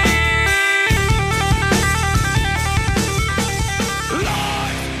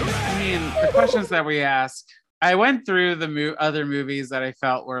 I mean, the questions that we ask. I went through the other movies that I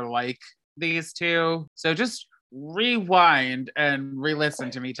felt were like these two. So just rewind and re-listen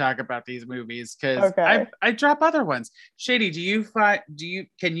to me talk about these movies because Okay. I drop other ones. Shady,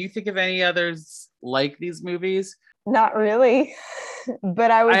 can you think of any others like these movies? Not really. But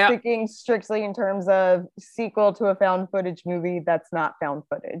I was I- thinking strictly in terms of sequel to a found footage movie that's not found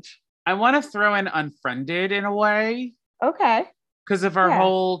footage. I want to throw in Unfriended in a way Okay. because of our Yeah.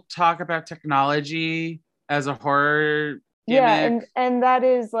 whole talk about technology as a horror Yeah, gimmick. and that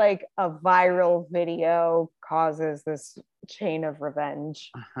is like a viral video causes this chain of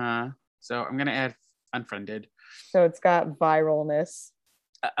revenge. Uh-huh. So I'm gonna add Unfriended. So it's got viralness.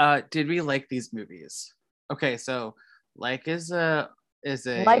 Did we like these movies? Okay, so like is a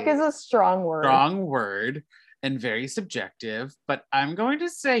Like is a strong word. strong word and very subjective, but I'm going to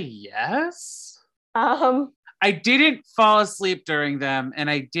say yes. I didn't fall asleep during them and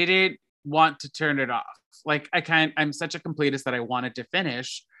I didn't want to turn it off. Like I'm such a completist that I wanted to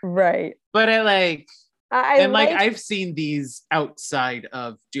finish, Right. but I I like like I've seen these outside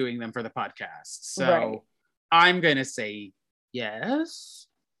of doing them for the podcast. So Right. I'm going to say yes.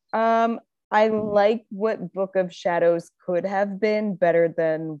 I like what Book of Shadows could have been better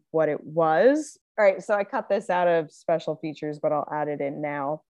than what it was. All right, so I cut this out of special features, but I'll add it in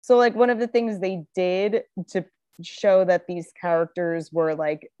now. So like one of the things they did to show that these characters were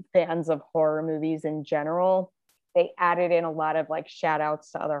like fans of horror movies in general, they added in a lot of like shout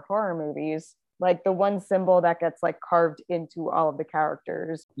outs to other horror movies. Like the one symbol that gets like carved into all of the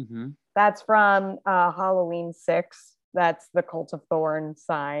characters. Mhm. That's from Halloween 6. That's the Cult of Thorn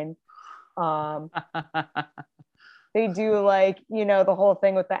sign. They do like, the whole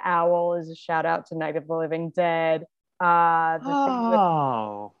thing with the owl is a shout out to Night of the Living Dead. The thing with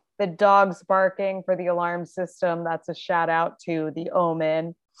Oh. the dogs barking for the alarm system, that's a shout out to The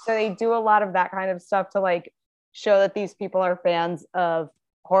Omen. So they do a lot of that kind of stuff to like show that these people are fans of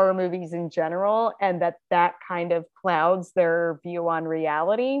horror movies in general and that kind of clouds their view on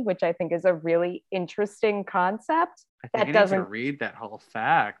reality, which I think is a really interesting concept. I think That I need to doesn't- read that whole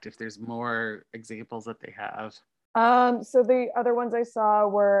fact if there's more examples that they have. So the other ones I saw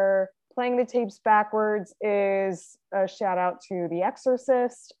were Playing the Tapes Backwards is a shout out to The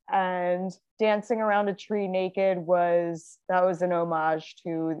Exorcist, and Dancing Around a Tree Naked was an homage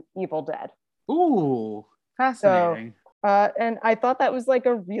to Evil Dead. Ooh, fascinating. And I thought that was like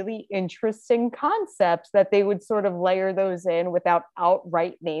a really interesting concept that they would sort of layer those in without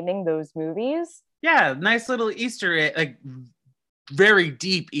outright naming those movies. Yeah, nice little Easter egg, like very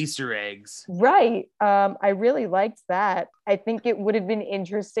deep Easter eggs. Right. I really liked that. I think it would have been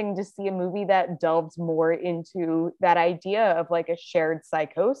interesting to see a movie that delved more into that idea of like a shared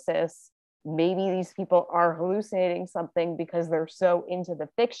psychosis maybe these people are hallucinating something because they're so into the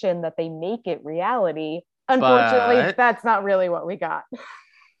fiction that they make it reality. Unfortunately, But- that's not really what we got.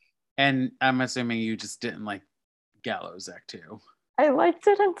 And I'm assuming you just didn't like Gallows Act 2. I liked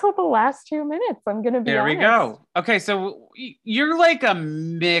it until the last 2 minutes. I'm gonna be There we honest. go. Okay, so you're like a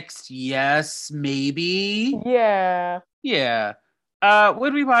mixed yes, maybe. Yeah. Yeah.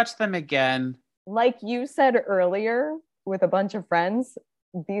 Would we watch them again? Like you said earlier, with a bunch of friends,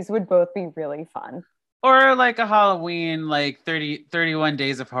 these would both be really fun. Or like a Halloween, like 31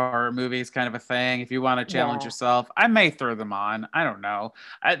 days of horror movies kind of a thing. If you want to challenge Yeah. yourself, I may throw them on. I don't know.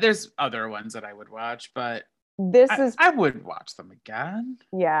 There's other ones that I would watch, but This is I would watch them again.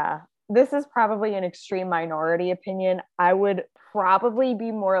 Yeah, this is probably an extreme minority opinion. I would probably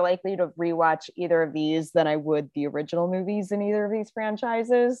be more likely to rewatch either of these than I would the original movies in either of these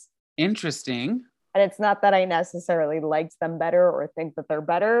franchises. Interesting. And it's not that I necessarily liked them better or think that they're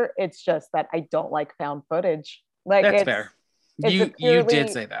better. It's just that I don't like found footage. Like That's it's fair. it's a You purely- did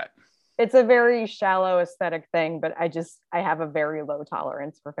say that. It's a very shallow aesthetic thing, but I have a very low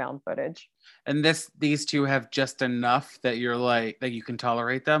tolerance for found footage. And these two have just enough that you're like that you can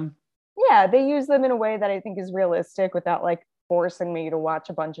tolerate them. Yeah, they use them in a way that I think is realistic without like forcing me to watch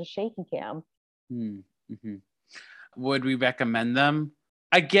a bunch of shaky cam. Mm-hmm. Would we recommend them?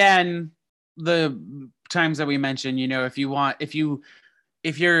 Again, the times that we mentioned,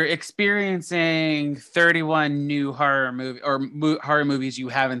 if you're experiencing 31 new horror horror movies you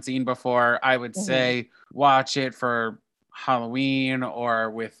haven't seen before, I would Mhm. say watch it for Halloween or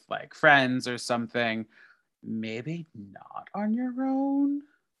with like friends or something. Maybe not on your own.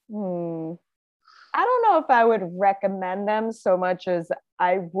 I don't know if I would recommend them so much as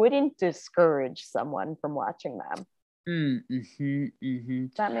I wouldn't discourage someone from watching them.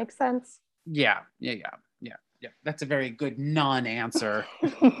 Does that make sense? Yeah. That's a very good non-answer.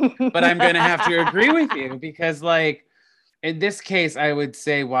 But I'm gonna have to agree with you because, like, in this case, I would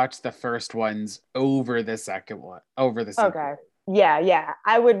say watch the first ones over the second one. Okay. Yeah.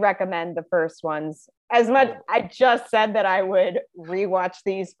 I would recommend the first ones. As much I just said that I would rewatch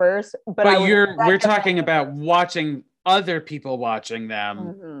these first, but I But would we're recommend talking them. about watching other people watching them.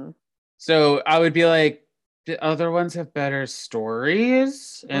 Mhm. So I would be like, the other ones have better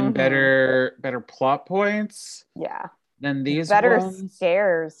stories and Mhm. better plot points Yeah. than these Better ones.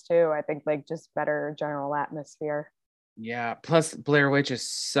 scares too. I think like just better general atmosphere. Yeah. Plus, Blair Witch is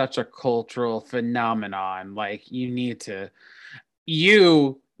such a cultural phenomenon. Like, you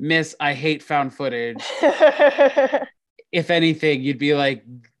miss I hate found footage. If anything, you'd be like,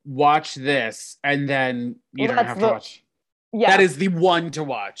 watch this, and then you Well, don't have to watch. Yeah. That is the one to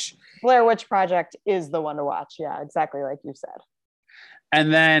watch. Blair Witch Project is the one to watch. Yeah, exactly like you said.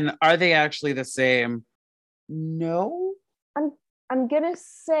 And then, are they actually the same? No. I'm gonna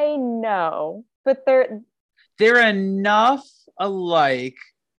say no, but they're They're enough alike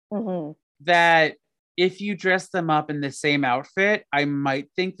mhm. that if you dress them up in the same outfit, I might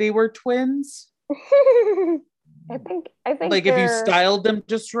think they were twins. I think Like if you they're- styled them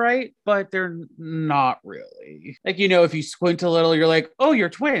just right, but they're not really. Like, if you squint a little, you're like, oh, you're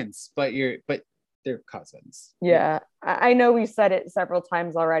twins, but they're cousins. Yeah, I know we said it several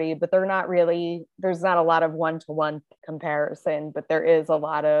times already, but they're not really. There's not a lot of one-to-one comparison, but there is a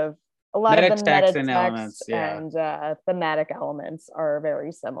lot of the Meta meta text text and elements, yeah. and thematic elements are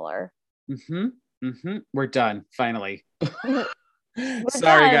very similar. We're done, finally. We're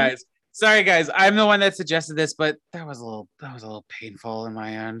Sorry, done. guys. I'm the one that suggested this, but that was a little painful in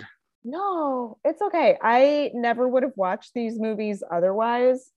my end. No, it's okay. I never would have watched these movies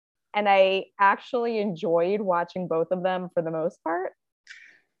otherwise, and I actually enjoyed watching both of them for the most part.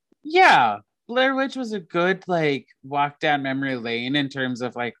 Yeah, Blair Witch was a good like walk down memory lane in terms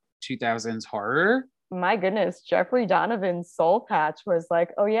of like 2000s horror. My goodness, Jeffrey Donovan's soul patch was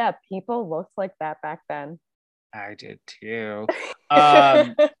like, oh yeah, people looked like that back then. I did too.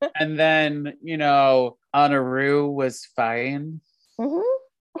 And then, Honoru was fine. Mhm.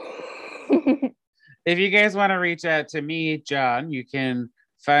 If you guys want to reach out to me, John, you can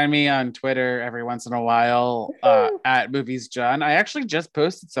find me on Twitter every once in a while at Movies John. I actually just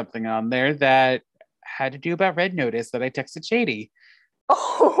posted something on there that had to do about Red Notice that I texted Shady.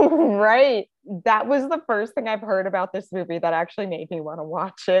 Oh, right. That was the first thing I've heard about this movie that actually made me want to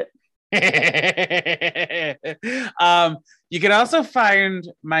watch it. You can also find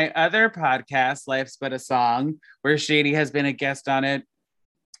my other podcast, Life's But a Song, where Shady has been a guest on it.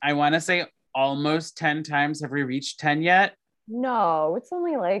 I want to say almost 10 times. Have we reached 10 yet? No, it's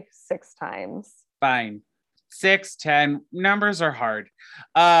only like 6 times. Fine. 6, 10. Numbers are hard.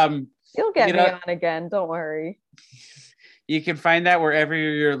 You'll get You me know- on again. Don't worry. You can find that wherever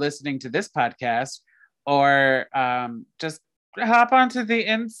you're listening to this podcast, or just hop onto the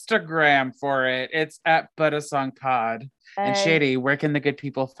Instagram for it. It's at But a Song Pod. And Shady, where can the good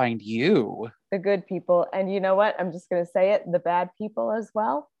people find you? The good people. And you know what? I'm just going to say it. The bad people as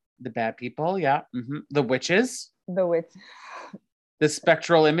well. The bad people, yeah. The witches. The witch. The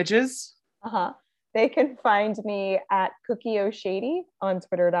spectral images. They can find me at Cookie O'Shady on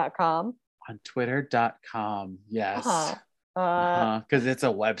Twitter.com. On Twitter.com, yes. Because it's a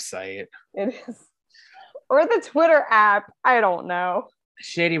website. It is. Or the Twitter app. I don't know.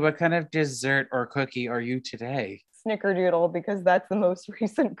 Shady, what kind of dessert or cookie are you today? Snickerdoodle, because that's the most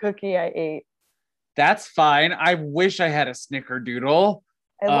recent cookie I ate. That's fine. I wish I had a Snickerdoodle.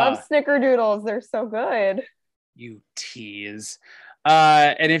 I love Snickerdoodles. They're so good. You tease.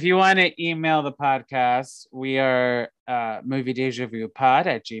 And if you want to email the podcast, we are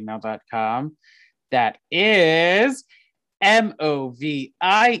moviedejavupod@gmail.com. That is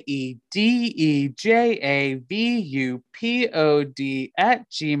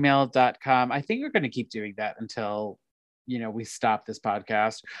moviedejavupod@gmail.com. I think we're going to keep doing that until, we stop this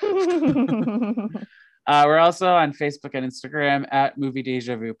podcast. We're also on Facebook and Instagram at Movie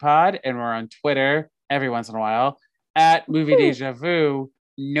Deja Vu Pod, and we're on Twitter every once in a while at Movie Deja Vu.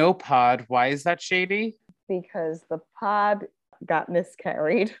 No pod. Why is that, Shady? Because the pod got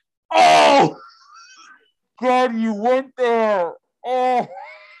miscarried. Oh, God, you went there. Oh,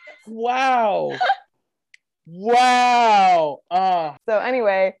 wow. Wow. So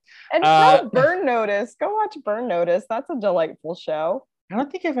anyway, and Burn Notice. Go watch Burn Notice. That's a delightful show. I don't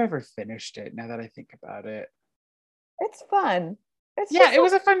think I've ever finished it now that I think about it. It's fun. It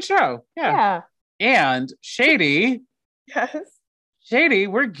was a fun show. Yeah. And Shady. Yes. Shady,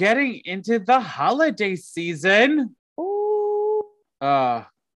 we're getting into the holiday season. Ooh.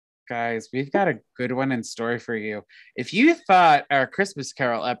 Guys, we've got a good one in store for you. If you thought our Christmas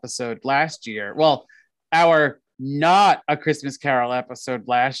Carol episode last year, well, our not a Christmas Carol episode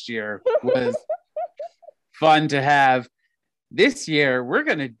last year was fun to have, this year we're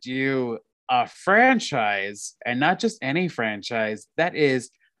going to do a franchise, and not just any franchise, that is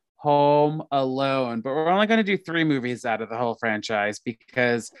Home Alone. But we're only going to do 3 movies out of the whole franchise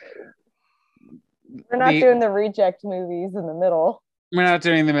because we're not doing the reject movies in the middle. We're not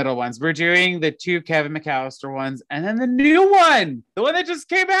doing the middle ones. We're doing the 2 Kevin McAllister ones and then the new one, the one that just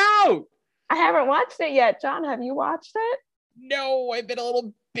came out. I haven't watched it yet. John, have you watched it? No, I've been a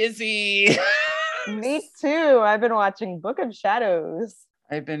little busy. Me too. I've been watching Book of Shadows.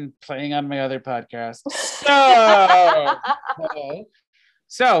 I've been playing on my other podcast.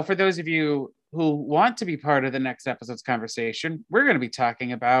 So for those of you who want to be part of the next episode's conversation, we're going to be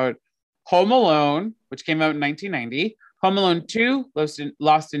talking about Home Alone, which came out in 1990, Home Alone 2,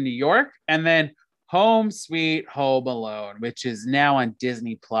 Lost in New York, and then Home Sweet Home Alone, which is now on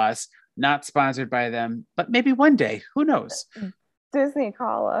Disney Plus. Not sponsored by them, but maybe one day. Who knows? Disney,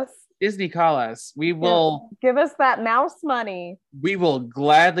 call us. Disney, call us. We will give us that mouse money. We will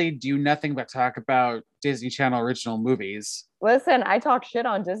gladly do nothing but talk about Disney Channel original movies. Listen, I talk shit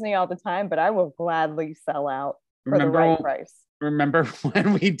on Disney all the time, but I will gladly sell out for the right price. Remember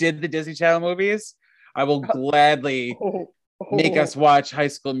when we did the Disney Channel movies? I will gladly make us watch High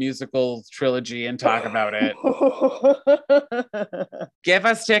School Musical trilogy and talk about it. Give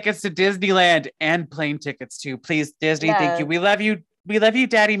us tickets to Disneyland and plane tickets too, please, Disney. Yes. Thank you. We love you. We love you,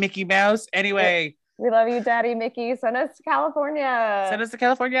 Daddy Mickey Mouse. Anyway, we love you, Daddy Mickey. Send us to California. Send us to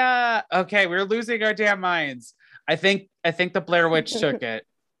California. Okay, we're losing our damn minds. I think the Blair Witch took it,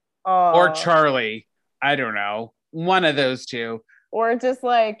 or Charlie. I don't know. One of those two, or just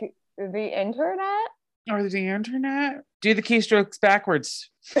like the internet. Or the internet. Do the keystrokes backwards.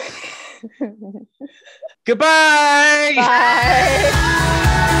 Goodbye. Bye.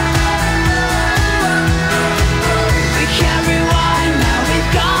 We can't rewind now,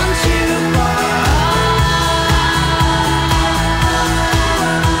 we've gone too far.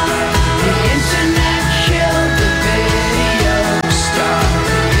 The internet killed the video star.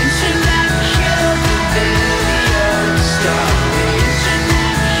 The internet killed the video star. The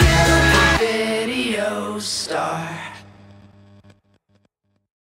internet killed the video star.